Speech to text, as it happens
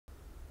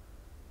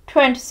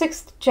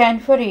26th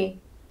January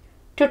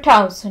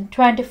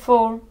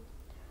 2024.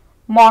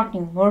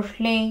 Morning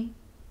Murli.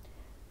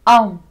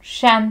 Om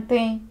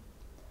Shanti.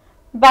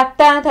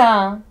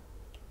 BapDada.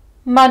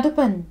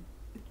 Madhuban.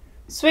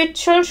 Sweet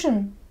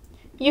children,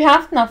 you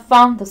have now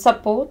found the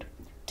support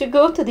to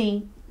go to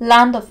the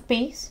land of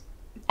peace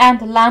and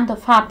the land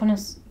of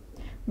happiness.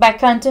 By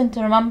continuing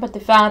to remember the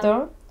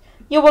Father,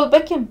 you will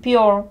become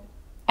pure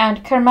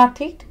and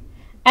karmatic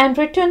and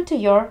return to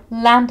your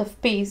land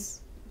of peace.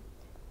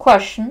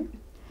 Question: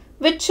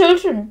 which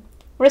children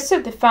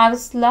receive the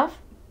Father's love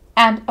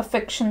and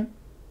affection?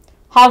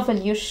 How will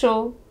you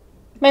show,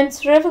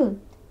 means reveal,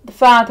 the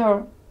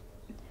Father?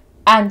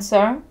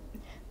 Answer: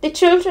 the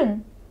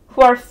children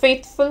who are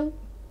faithful,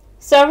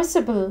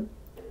 serviceable,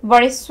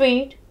 very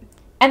sweet,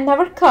 and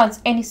never cause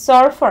any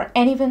sorrow for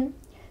anyone,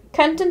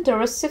 continue to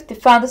receive the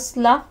Father's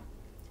love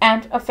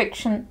and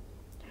affection.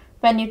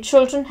 When you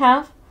children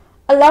have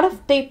a lot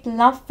of deep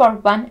love for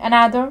one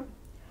another,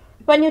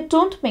 when you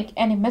don't make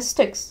any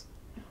mistakes,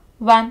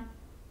 when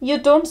you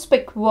don't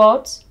speak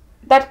words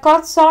that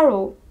cause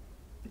sorrow,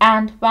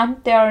 and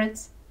when there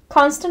is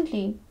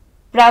constantly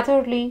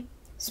brotherly,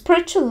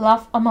 spiritual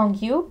love among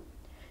you,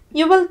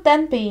 you will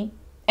then be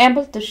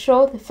able to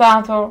show the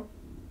Father.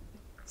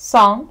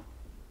 Song.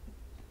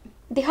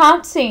 The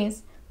heart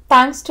says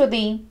thanks to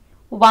the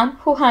one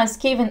who has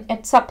given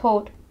it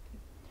support.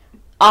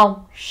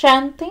 Om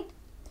Shanti.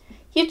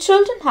 You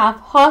children have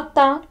heard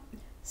that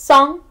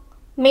song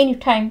many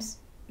times.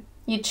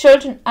 You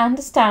children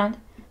understand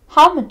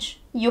how much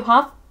you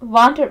have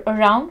wandered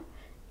around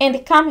in the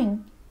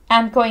coming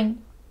and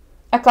going.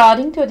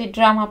 According to the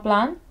drama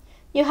plan,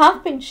 you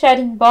have been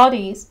shedding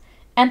bodies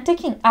and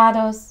taking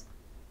others.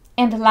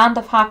 In the land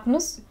of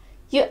happiness,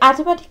 you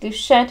automatically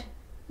shed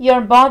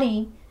your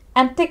body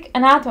and take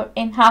another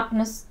in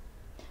happiness.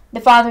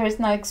 The Father is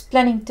now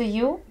explaining to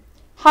you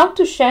how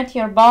to shed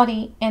your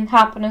body in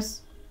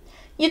happiness.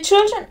 You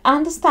children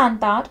understand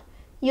that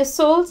your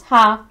souls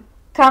have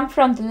come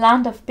from the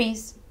land of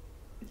peace.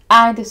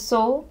 I, the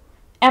soul,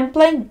 am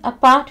playing a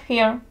part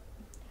here.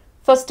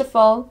 First of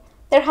all,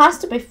 there has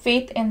to be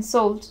faith in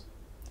souls,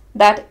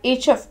 that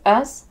each of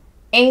us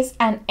is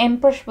an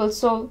imperishable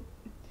soul.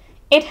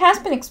 It has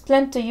been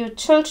explained to you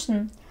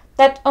children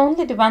that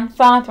only the one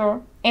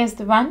Father is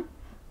the one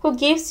who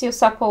gives you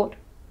support.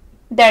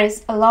 There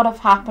is a lot of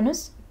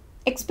happiness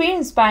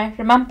experienced by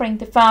remembering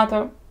the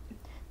Father.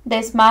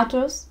 These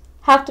matters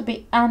have to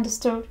be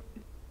understood.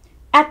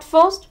 At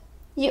first,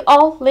 you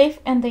all live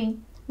in the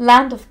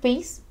land of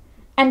peace,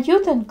 and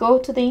you then go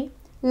to the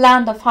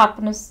land of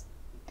happiness.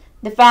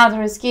 The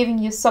Father is giving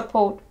you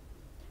support.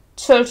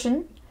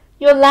 Children,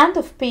 your land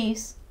of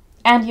peace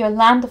and your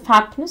land of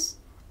happiness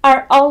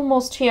are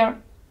almost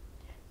here.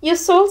 Your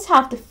souls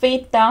have the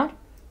faith that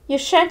you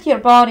shed your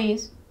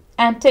bodies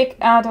and take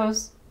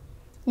others.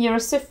 You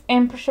receive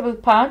imperishable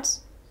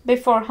parts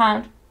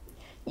beforehand.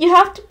 You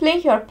have to play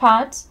your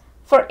parts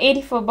for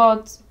 84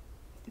 births.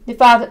 The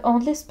Father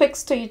only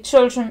speaks to you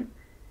children,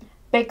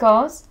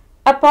 because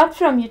apart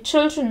from you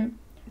children,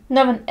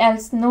 no one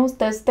else knows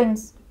these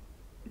things.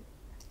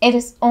 It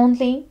is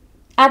only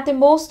at the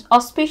most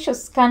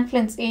auspicious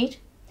confluence age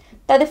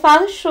that the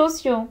Father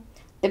shows you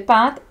the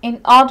path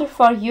in order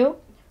for you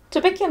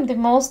to become the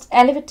most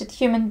elevated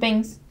human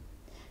beings.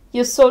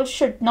 Your soul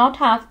should not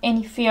have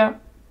any fear.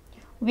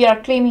 We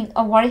are claiming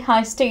a very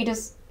high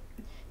status.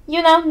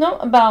 You now know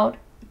about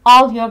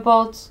all your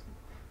births.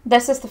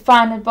 This is the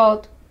final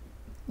birth.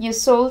 Your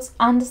souls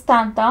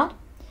understand that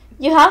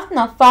you have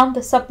now found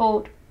the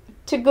support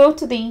to go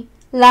to the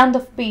land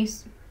of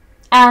peace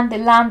and the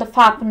land of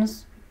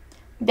happiness.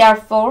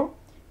 Therefore,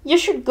 you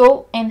should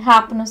go in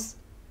happiness.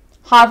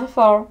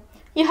 However,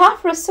 you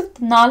have received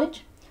the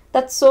knowledge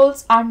that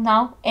souls are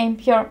now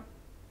impure.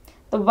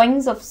 The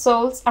wings of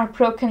souls are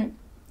broken.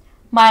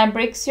 Maya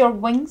breaks your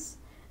wings,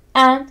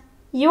 and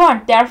you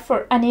are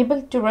therefore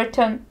unable to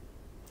return.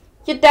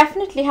 You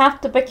definitely have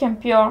to become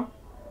pure.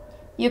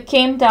 You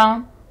came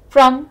down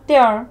from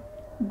there,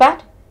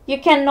 but you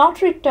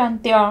cannot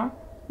return there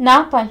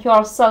now by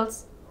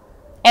yourselves.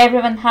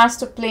 Everyone has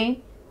to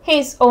play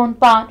his own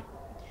part.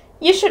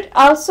 You should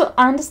also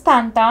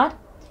understand that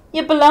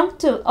you belong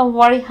to a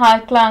very high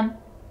clan.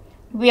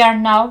 We are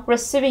now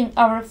receiving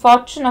our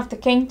fortune of the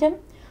kingdom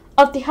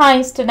of the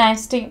highest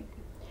dynasty.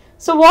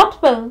 So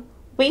what will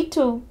we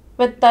do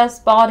with those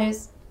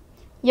bodies?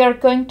 You are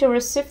going to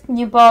receive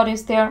new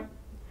bodies there.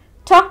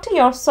 Talk to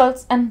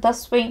yourselves in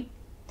this way.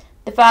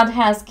 The Father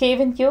has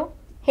given you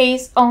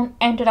his own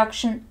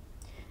introduction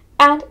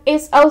and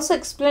is also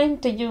explaining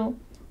to you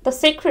the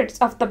secrets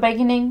of the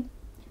beginning,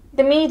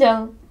 the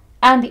middle,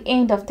 and the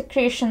end of the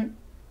creation.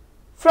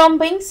 From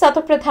being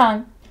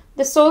Satopradhan,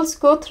 the souls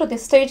go through the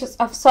stages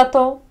of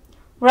Sato,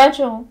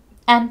 Rajo,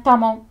 and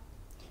Tamo.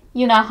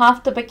 You now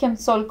have to become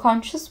soul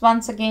conscious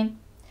once again.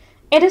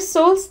 It is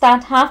souls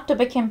that have to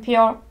become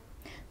pure.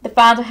 The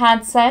Father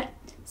had said,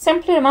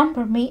 simply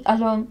remember me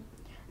alone.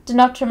 Do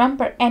not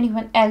remember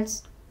anyone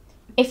else.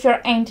 If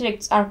your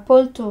intellects are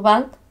pulled to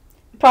wealth,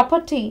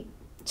 property,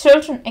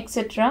 children,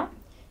 etc.,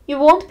 you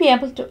won't be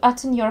able to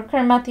attain your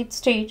karmatit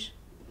stage.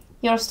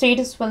 Your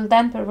status will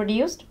then be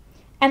reduced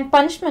and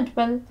punishment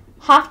will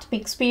have to be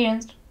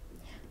experienced.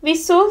 We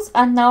souls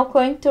are now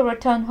going to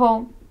return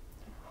home.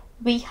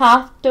 We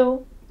have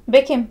to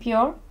become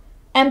pure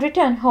and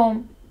return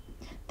home.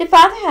 The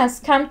Father has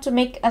come to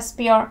make us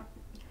pure.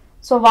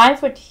 So why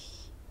would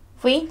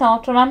we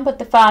not remember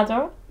the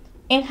Father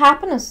in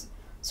happiness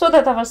so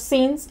that our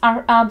sins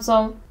are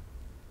absolved?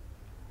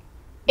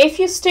 If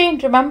you stay in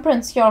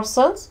remembrance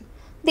yourselves,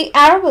 the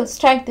arrow will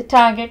strike the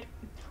target.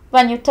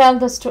 When you tell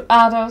this to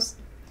others,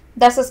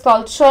 this is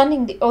called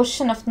churning the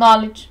ocean of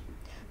knowledge.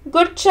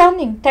 Good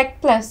churning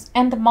takes place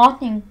in the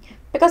morning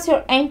because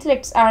your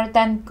intellects are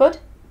then good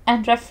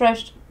and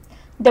refreshed.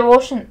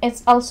 Devotion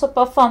is also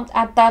performed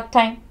at that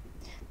time.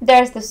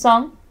 There is the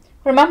song,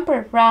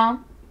 Remember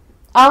Ram,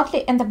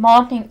 early in the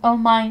morning, O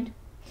mind.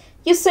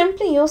 You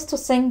simply used to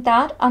sing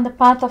that on the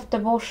path of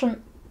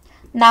devotion.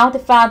 Now the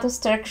Father's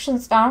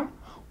directions are,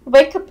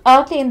 wake up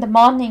early in the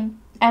morning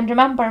and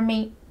remember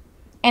me.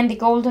 In the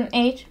golden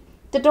age,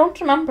 they don't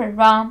remember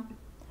Ram.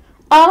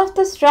 All of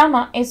this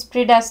drama is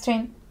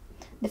predestined.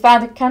 The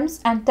Father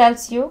comes and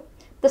tells you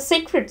the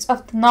secrets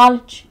of the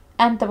knowledge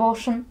and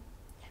devotion.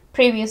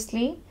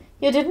 Previously,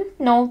 you didn't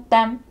know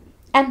them,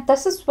 and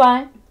this is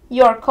why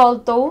you are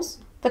called those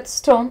with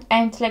stone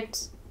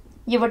intellects.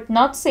 You would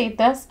not say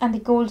this in the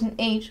golden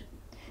age.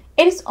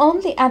 It is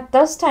only at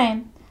this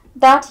time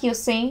that you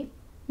say,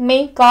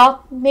 may God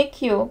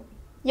make you,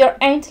 your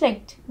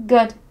intellect,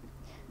 good.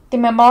 The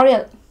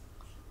memorial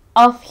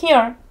of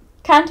here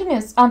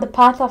continues on the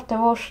path of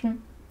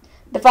devotion.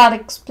 The Father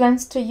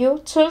explains to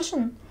you,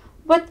 children,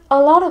 with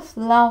a lot of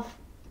love.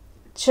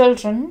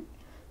 Children,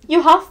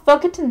 you have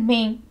forgotten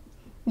me,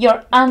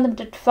 your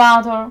unlimited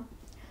Father.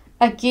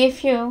 I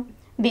gave you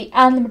the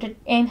unlimited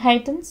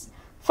inheritance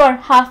for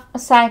half a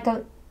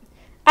cycle.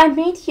 I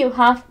made you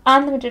have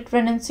unlimited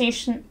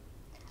renunciation.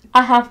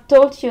 I have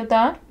told you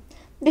that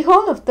the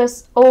whole of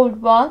this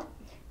old world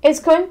is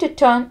going to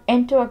turn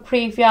into a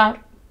graveyard.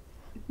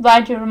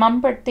 Why do you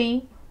remember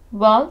the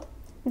world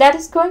that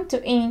is going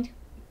to end?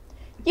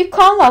 You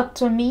call out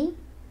to me,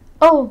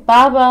 Oh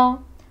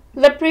Baba,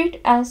 liberate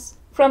us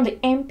from the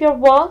impure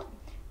world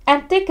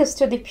and take us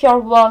to the pure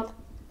world.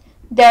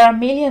 There are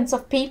millions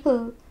of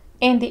people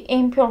in the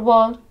impure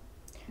world.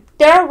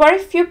 There are very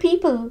few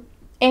people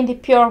in the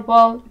pure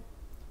world.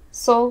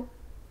 So,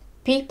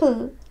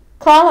 people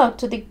call out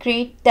to the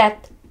great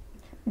death,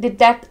 the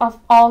death of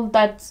all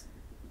deaths.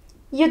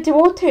 You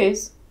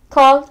devotees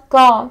called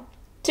God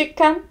to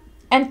come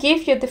and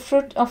give you the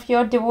fruit of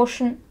your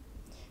devotion.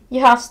 You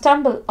have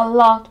stumbled a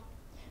lot.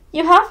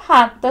 You have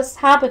had this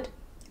habit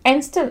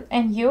instilled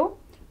in you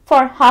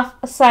for half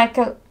a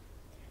cycle.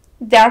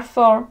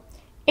 Therefore,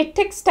 it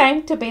takes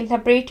time to be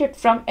liberated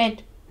from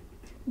it.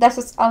 This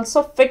is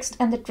also fixed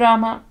in the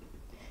drama.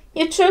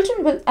 Your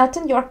children will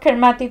attain your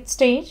karmatic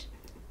stage,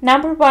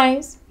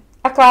 number-wise,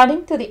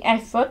 according to the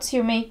efforts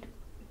you make,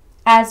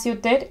 as you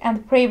did in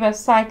the previous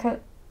cycle.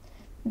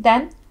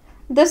 Then,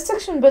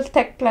 destruction will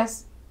take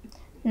place.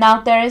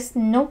 Now there is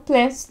no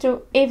place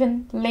to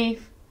even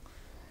live.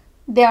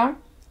 There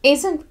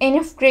isn't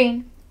enough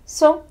grain,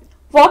 so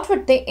what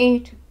would they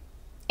eat?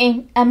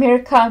 In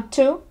America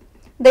too,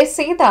 they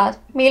say that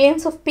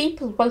millions of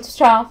people will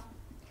starve.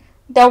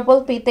 There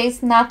will be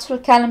these natural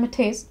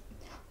calamities.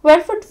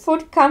 Where would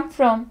food come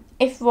from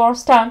if war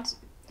starts?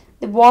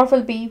 The war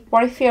will be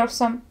very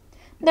fearsome.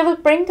 They will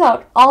bring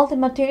out all the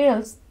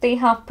materials they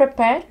have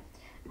prepared,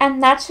 and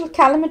natural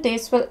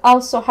calamities will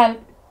also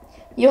help.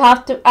 You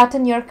have to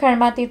attain your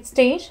karmatic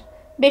stage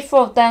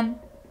before then.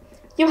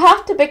 You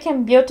have to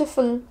become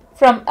beautiful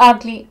from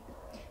ugly.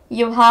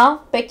 You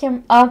have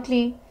become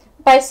ugly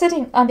by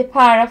sitting on the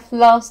pyre of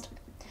lust.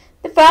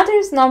 The Father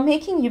is now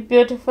making you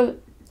beautiful.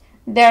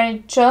 There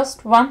is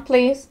just one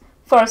place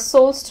for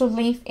souls to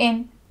live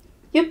in.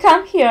 You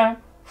come here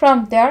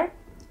from there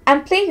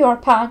and play your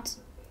parts.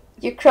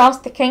 You cross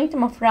the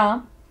kingdom of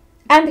Ram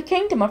and the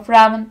kingdom of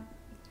Ravan.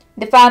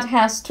 The Father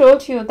has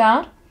told you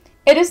that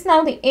it is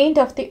now the end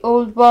of the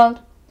old world.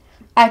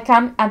 I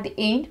come at the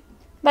end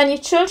when your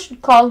children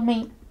call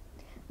me.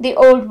 The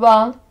old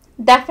world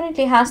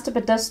definitely has to be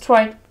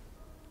destroyed.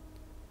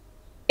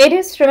 It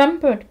is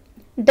remembered,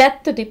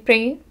 death to the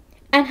prey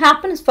and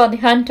happiness for the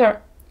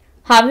hunter.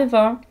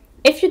 However,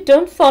 if you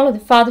don't follow the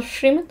Father's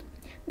Srimad,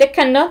 there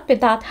cannot be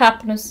that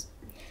happiness.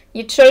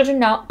 Your children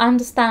now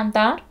understand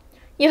that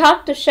you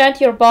have to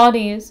shed your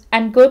bodies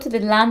and go to the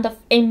land of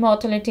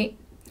immortality.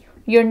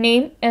 Your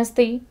name is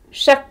the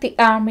Shakti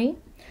army,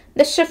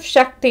 the Shiv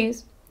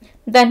Shaktis.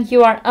 Then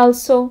you are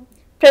also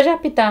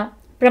Prajapita,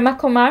 Brahma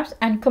Kumaris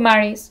and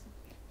Kumaris.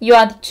 You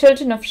are the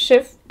children of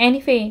Shiv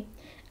anyway,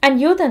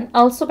 and you then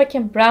also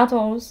become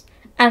brothers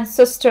and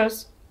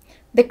sisters.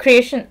 The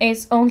creation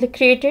is only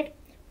created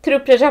through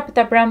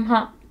Prajapita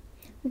Brahma.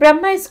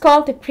 Brahma is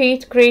called the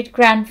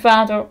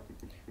great-great-grandfather.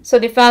 So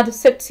the Father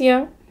sits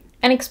here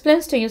and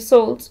explains to you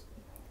souls.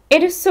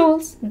 It is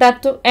souls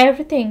that do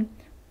everything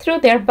through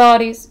their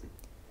bodies.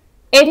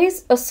 It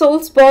is a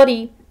soul's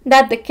body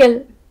that they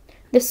kill.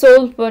 The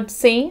soul would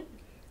say,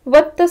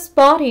 With this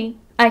body,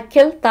 I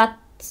killed that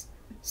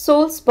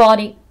soul's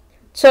body.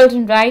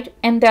 Children write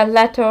in their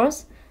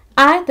letters,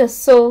 I, the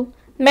soul,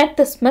 met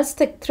this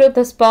mystic through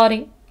this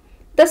body.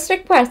 This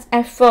requires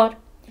effort.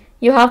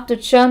 You have to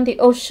churn the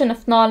ocean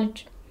of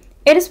knowledge.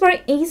 It is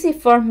very easy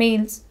for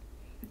males.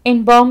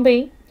 In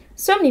Bombay,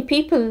 so many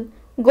people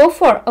go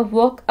for a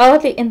walk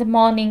early in the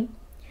morning.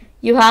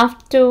 You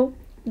have to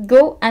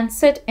go and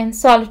sit in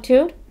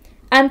solitude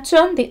and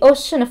churn the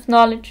ocean of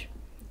knowledge,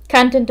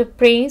 content to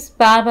praise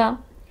Baba.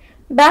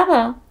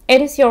 Baba,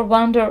 it is your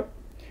wonder.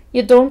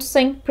 You don't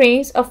sing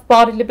praise of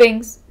bodily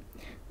beings.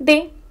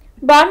 The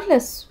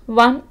bodiless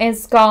one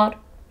is God,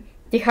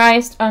 the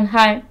highest on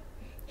high.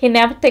 He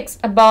never takes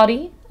a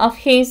body of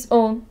his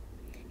own.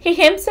 He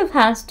himself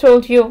has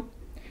told you,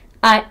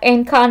 I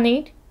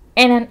incarnate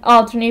in an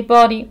ordinary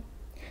body.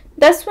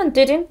 This one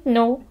didn't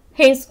know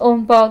his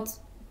own births.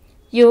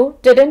 You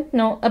didn't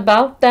know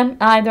about them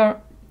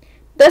either.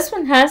 This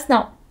one has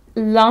now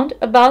learned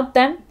about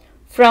them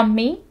from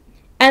me,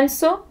 and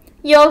so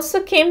you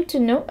also came to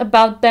know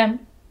about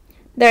them.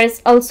 There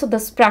is also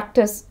this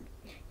practice.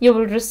 You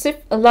will receive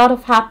a lot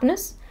of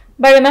happiness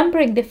by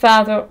remembering the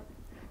Father.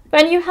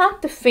 When you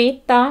have the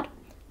faith that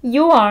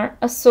you are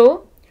a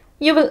soul,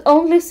 you will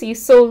only see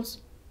souls.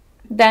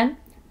 Then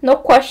no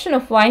question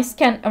of vice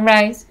can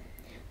arise.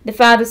 The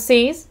Father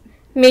says,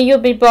 may you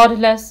be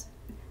bodiless.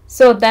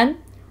 So then,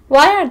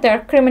 why are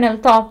there criminal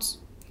thoughts?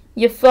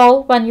 You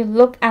fall when you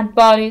look at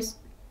bodies.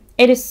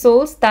 It is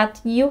souls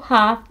that you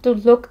have to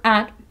look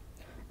at.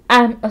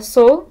 I am a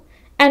soul,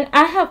 and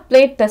I have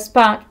played this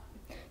part.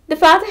 The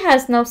Father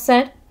has now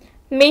said,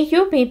 may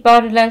you be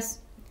bodiless.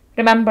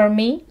 Remember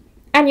me,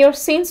 and your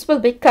sins will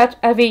be cut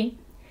away,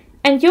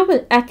 and you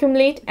will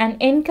accumulate an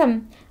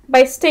income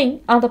by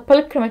staying on the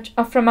pilgrimage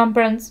of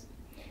remembrance.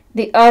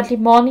 The early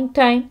morning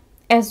time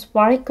is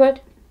very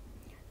good.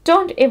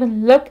 Don't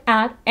even look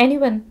at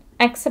anyone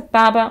except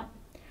Baba.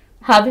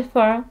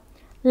 However,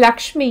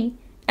 Lakshmi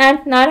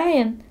and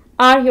Narayan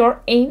are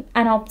your aim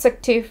and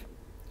objective.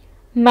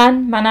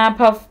 Man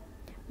Manabhav,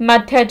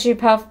 Madhyaji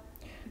Bhav.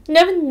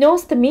 No one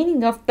knows the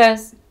meaning of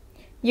this.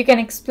 You can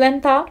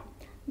explain that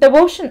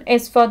devotion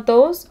is for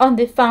those on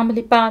the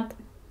family path.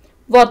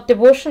 What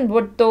devotion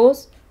would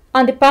those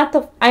on the path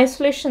of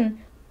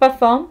isolation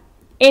perform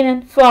in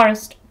a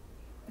forest?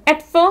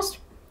 At first,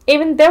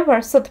 even they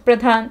were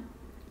Satpradhan.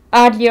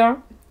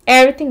 Earlier,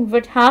 everything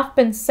would have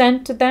been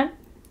sent to them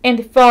in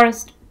the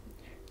forest.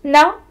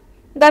 Now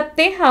that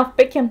they have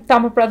become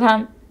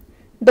Tamapradhan,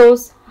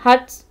 those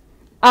huts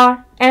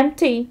are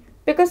empty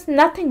because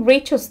nothing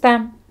reaches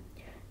them.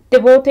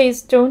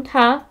 Devotees don't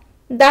have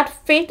that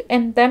faith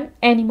in them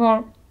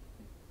anymore.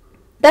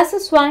 This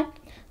is why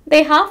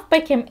they have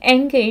become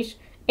engaged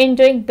in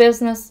doing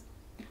business.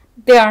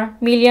 They are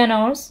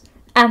millionaires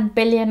and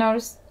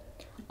billionaires.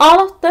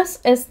 All of this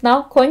is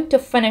now going to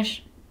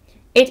finish.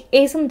 It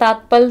isn't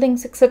that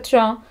buildings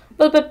etc.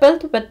 will be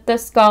built with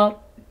this God.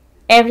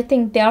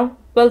 Everything there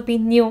will be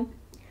new.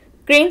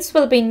 Greens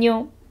will be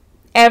new.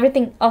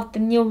 Everything of the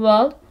new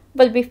world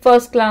will be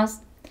first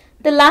class.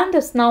 The land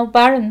is now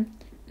barren,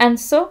 and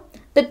so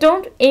they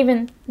don't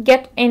even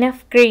get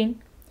enough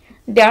grain.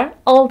 There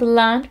all the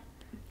land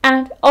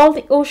and all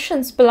the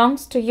oceans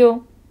belongs to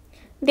you.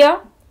 There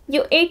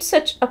you eat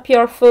such a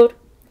pure food.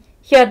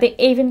 Here they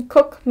even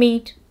cook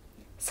meat.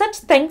 Such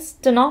things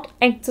do not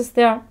exist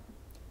there.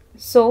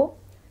 So,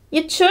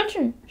 your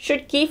children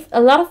should give a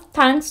lot of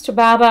thanks to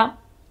Baba.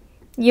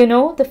 You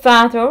know the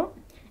Father,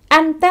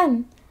 and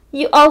then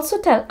you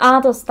also tell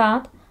others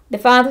that the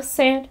Father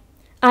said,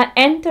 I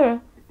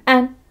enter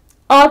an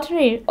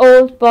ordinary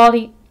old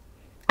body.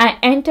 I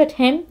entered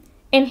him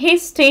in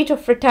his stage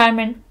of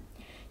retirement.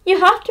 You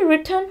have to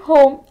return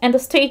home in the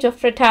stage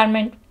of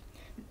retirement.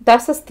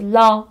 Thus is the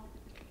law.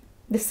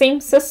 The same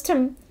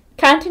system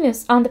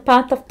continues on the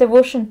path of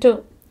devotion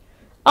too.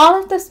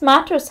 All of these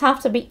matters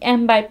have to be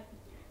imbibed.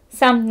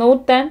 Some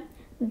note them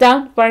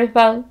down very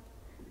well,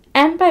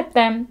 imbibe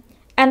them,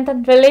 and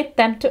then relate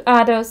them to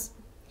others.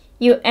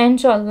 You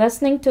enjoy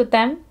listening to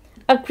them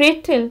a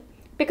great deal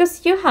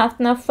because you have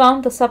now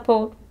found the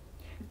support.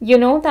 You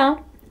know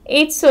that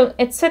each soul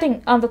is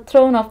sitting on the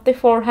throne of the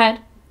forehead.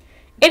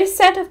 It is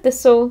said of the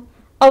soul,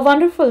 a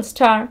wonderful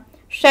star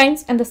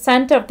shines in the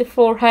center of the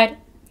forehead.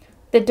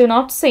 They do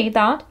not say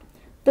that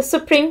the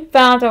Supreme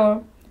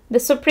Father, the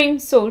Supreme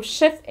Soul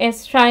Shiv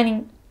is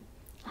shining.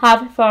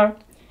 However,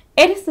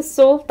 it is the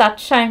soul that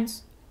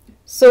shines.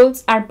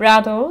 Souls are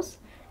brothers,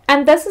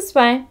 and this is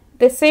why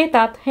they say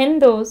that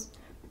Hindus,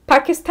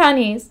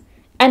 Pakistanis,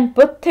 and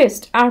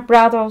Buddhists are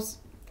brothers.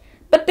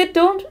 But they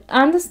don't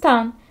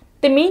understand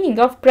the meaning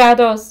of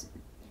brothers.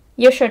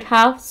 You should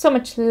have so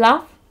much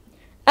love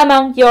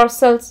among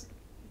yourselves.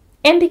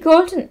 In the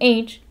golden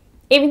age,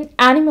 even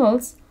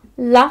animals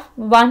love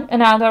one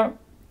another.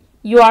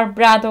 You are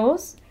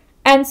brothers,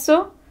 and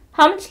so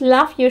how much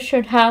love you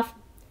should have.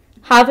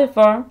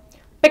 However,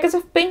 because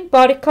of being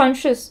body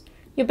conscious,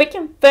 you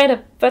become fed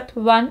up with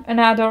one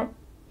another.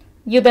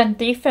 You then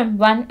defame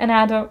one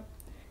another.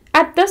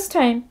 At this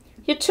time,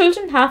 your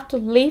children have to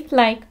live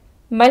like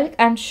milk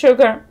and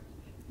sugar.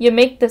 You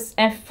make this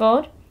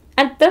effort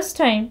at this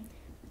time,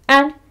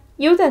 and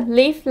you then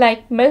live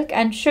like milk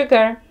and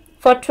sugar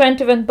for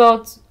 21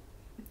 births.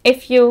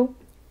 If you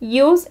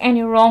use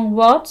any wrong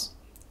words,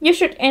 you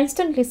should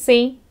instantly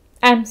say,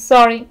 I am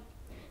sorry,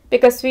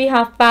 because we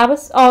have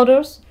Baba's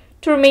orders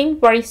to remain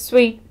very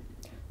sweet.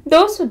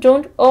 Those who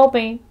don't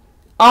obey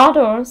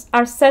orders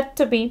are said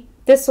to be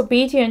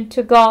disobedient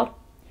to God.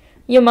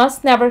 You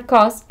must never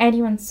cause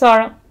anyone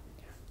sorrow.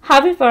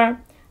 However,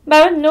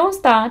 Baba knows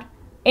that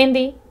in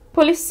the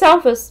police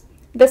service,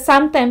 they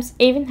sometimes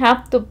even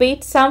have to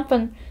beat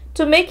someone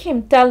to make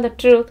him tell the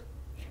truth.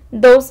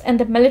 Those in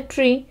the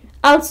military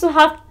also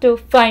have to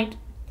fight.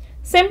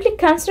 Simply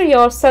consider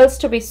yourselves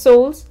to be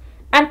souls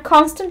and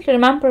constantly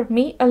remember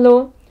me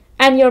alone,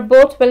 and your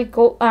boat will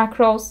go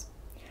across.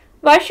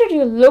 Why should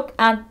you look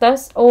at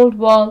this old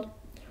world?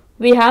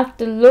 We have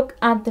to look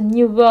at the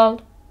new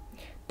world.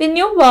 The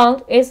new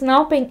world is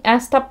now being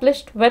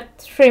established with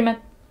Srimad.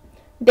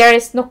 There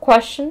is no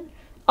question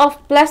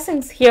of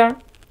blessings here.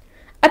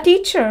 A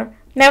teacher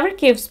never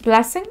gives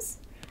blessings.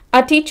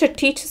 A teacher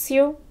teaches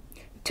you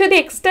to the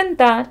extent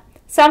that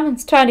someone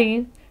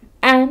studies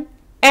and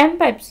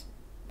imbibes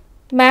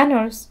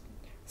manners,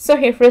 so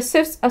he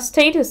receives a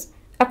status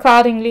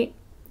accordingly.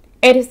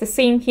 It is the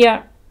same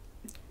here.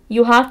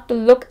 You have to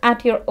look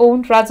at your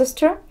own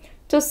register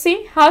to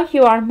see how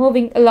you are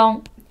moving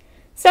along.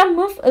 Some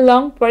move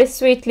along very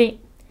sweetly.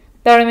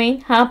 They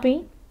remain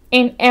happy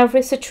in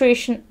every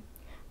situation.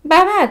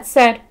 Baba had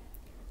said,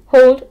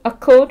 hold a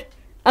code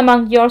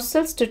among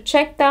yourselves to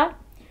check that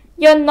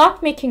you are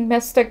not making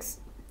mistakes.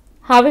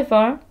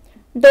 However,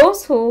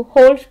 those who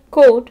hold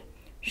code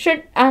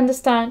should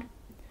understand,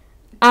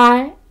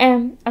 I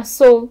am a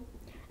soul.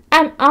 I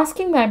am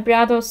asking my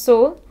brother's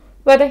soul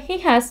whether he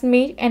has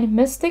made any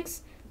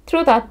mistakes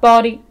through that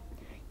body.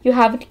 You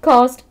haven't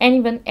caused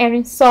anyone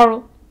any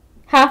sorrow,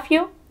 have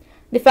you?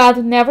 The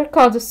Father never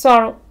causes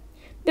sorrow.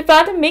 The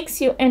Father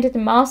makes you into the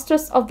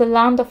masters of the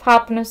land of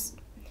happiness.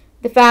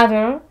 The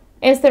Father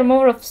is the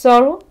remover of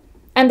sorrow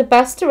and the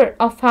bestower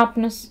of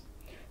happiness.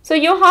 So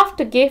you have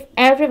to give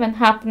everyone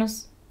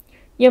happiness.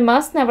 You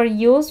must never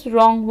use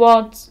wrong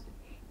words.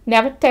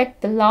 Never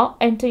take the law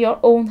into your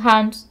own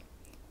hands.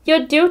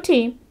 Your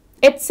duty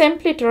is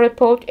simply to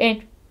report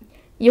it.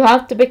 You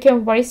have to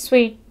become very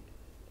sweet.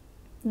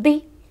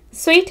 The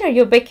sweeter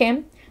you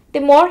become, the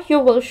more you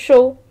will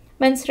show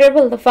means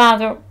reveal the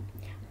Father.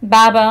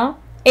 Baba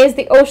is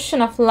the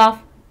ocean of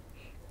love.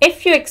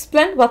 If you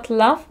explain what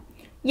love,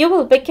 you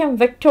will become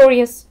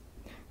victorious.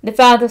 The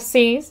Father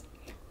says,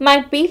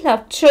 my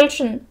beloved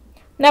children,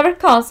 never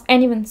cause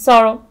anyone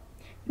sorrow.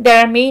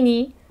 There are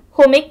many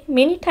who make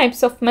many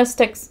types of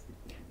mistakes.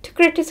 To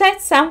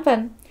criticize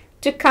someone,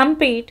 to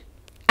compete,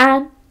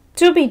 and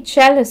to be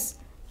jealous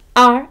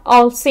are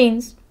all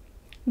sins.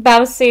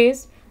 Baba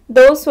says,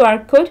 those who are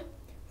good,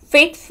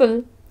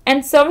 faithful,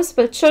 and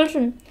serviceable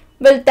children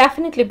will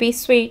definitely be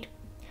sweet.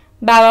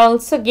 Baba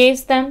also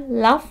gives them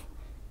love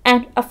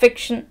and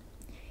affection.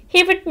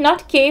 He would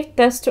not give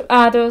this to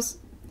others.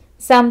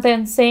 Some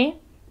then say,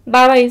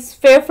 Baba is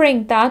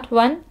favoring that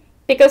one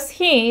because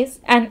he is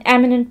an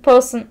eminent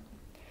person.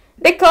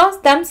 They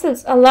cause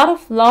themselves a lot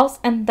of loss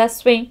in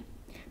this way.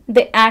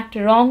 They act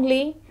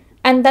wrongly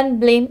and then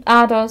blame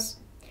others.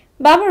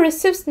 Baba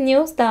receives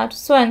news that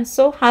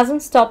so-and-so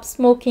hasn't stopped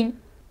smoking.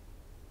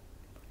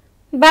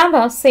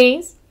 Baba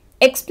says,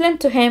 explain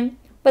to him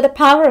by the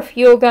power of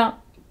yoga.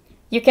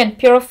 You can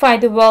purify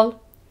the world.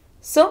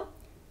 So,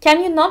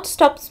 can you not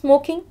stop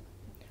smoking?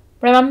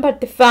 Remember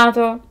the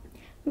Father.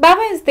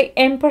 Baba is the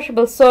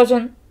imperishable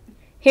surgeon.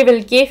 He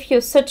will give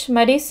you such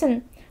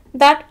medicine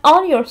that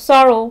all your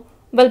sorrow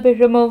will be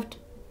removed.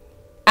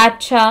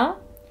 Acha,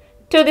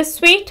 to the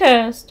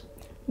sweetest,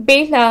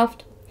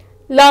 beloved,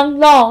 long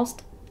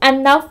lost,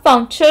 and now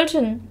found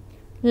children,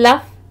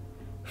 love,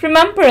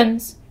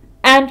 remembrance,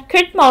 and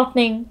good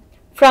morning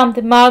from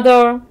the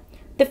Mother,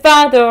 the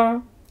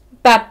Father,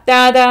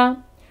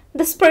 BapDada.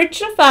 The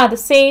spiritual father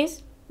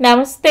says,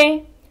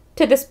 Namaste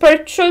to the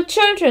spiritual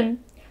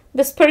children.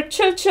 The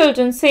spiritual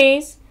children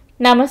says,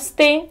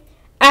 Namaste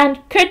and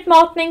good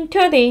morning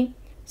to the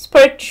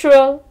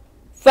spiritual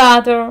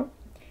father.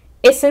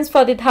 Essence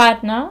for the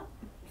dharana.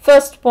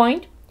 First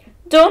point,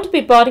 don't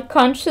be body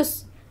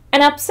conscious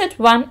and upset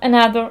one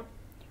another.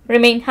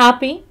 Remain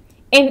happy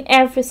in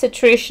every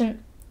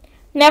situation.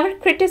 Never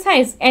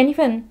criticize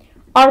anyone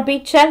or be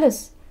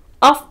jealous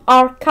of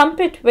or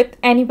compete with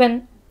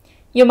anyone.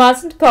 You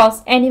mustn't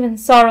cause anyone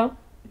sorrow.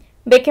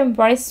 Become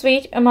very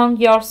sweet among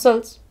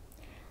yourselves.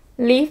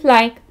 Live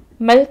like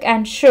milk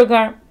and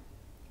sugar.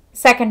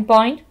 Second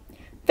point,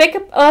 wake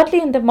up early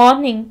in the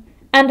morning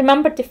and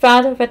remember the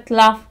Father with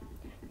love.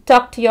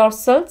 Talk to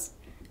yourselves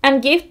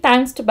and give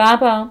thanks to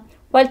Baba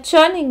while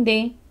churning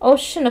the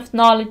ocean of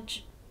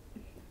knowledge.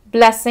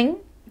 Blessing.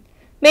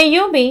 May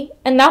you be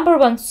a number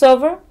one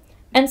server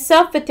and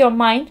serve with your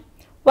mind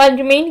while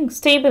remaining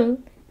stable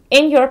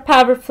in your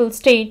powerful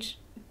stage.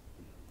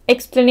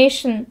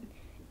 Explanation.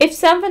 If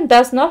someone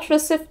does not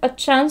receive a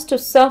chance to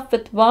serve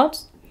with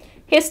words,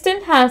 he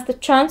still has the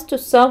chance to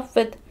serve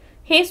with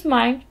his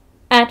mind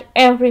at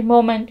every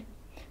moment.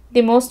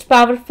 The most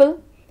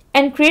powerful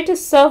and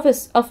greatest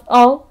service of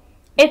all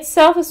is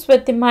service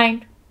with the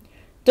mind.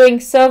 Doing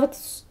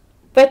service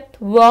with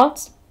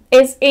words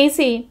is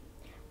easy,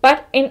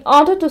 but in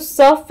order to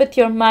serve with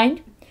your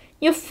mind,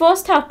 you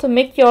first have to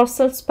make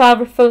yourselves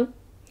powerful.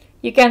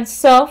 You can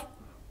serve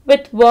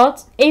with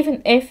words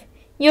even if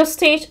your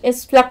stage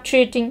is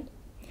fluctuating,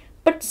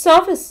 but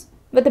service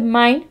with the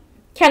mind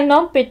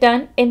cannot be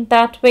done in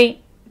that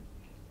way.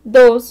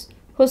 Those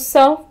who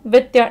serve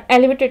with their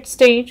elevated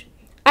stage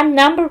are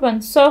number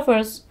one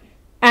servers,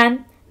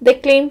 and they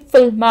claim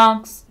full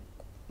marks.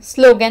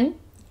 Slogan: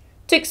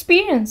 to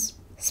experience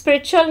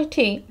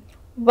spirituality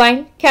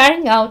while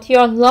carrying out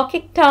your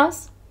lockic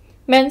task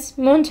means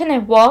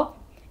mundane work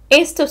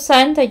is to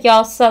surrender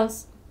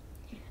yourselves.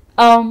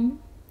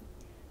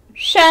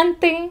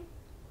 Shanti.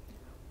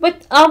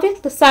 With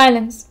Avyakt the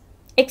silence,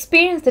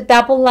 experience the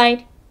double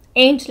light,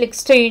 angelic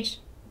stage.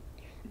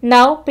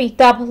 Now be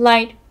double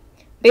light.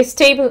 Be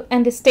stable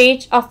in the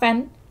stage of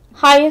an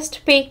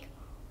highest peak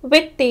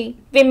with the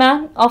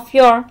Viman of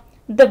your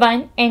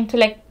divine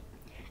intellect,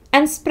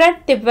 and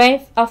spread the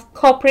wave of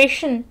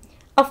cooperation,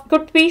 of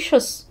good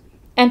wishes,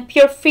 and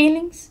pure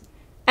feelings,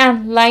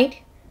 and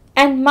light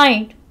and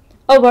mind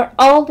over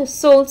all the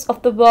souls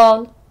of the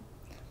world.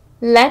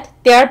 Let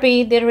there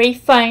be the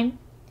refined,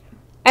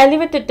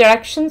 elevated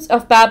directions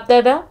of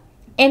BapDada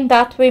in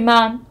that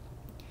Viman.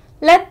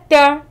 Let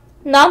there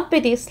not be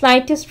the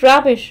slightest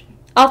rubbish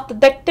of the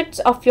dictates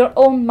of your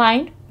own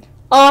mind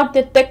or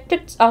the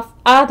dictates of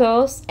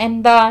others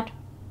in that.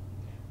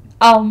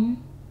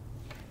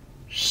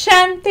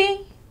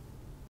 Shanti.